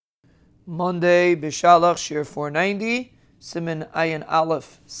Monday, Bishalach, Shiur 490, Siman Ayin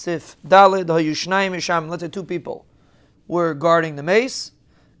Aleph, Sif Dalid, Hayushnayim Misham. Let's say two people were guarding the mace.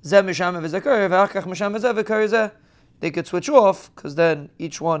 Zeh Misham v'Zekar, v'Achach Misham v'Zeh. They could switch off, because then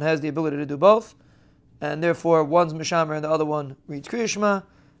each one has the ability to do both, and therefore one's Mishamer and the other one reads Kriya Shema,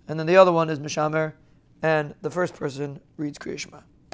 and then the other one is Mishamer, and the first person reads Kriya Shema.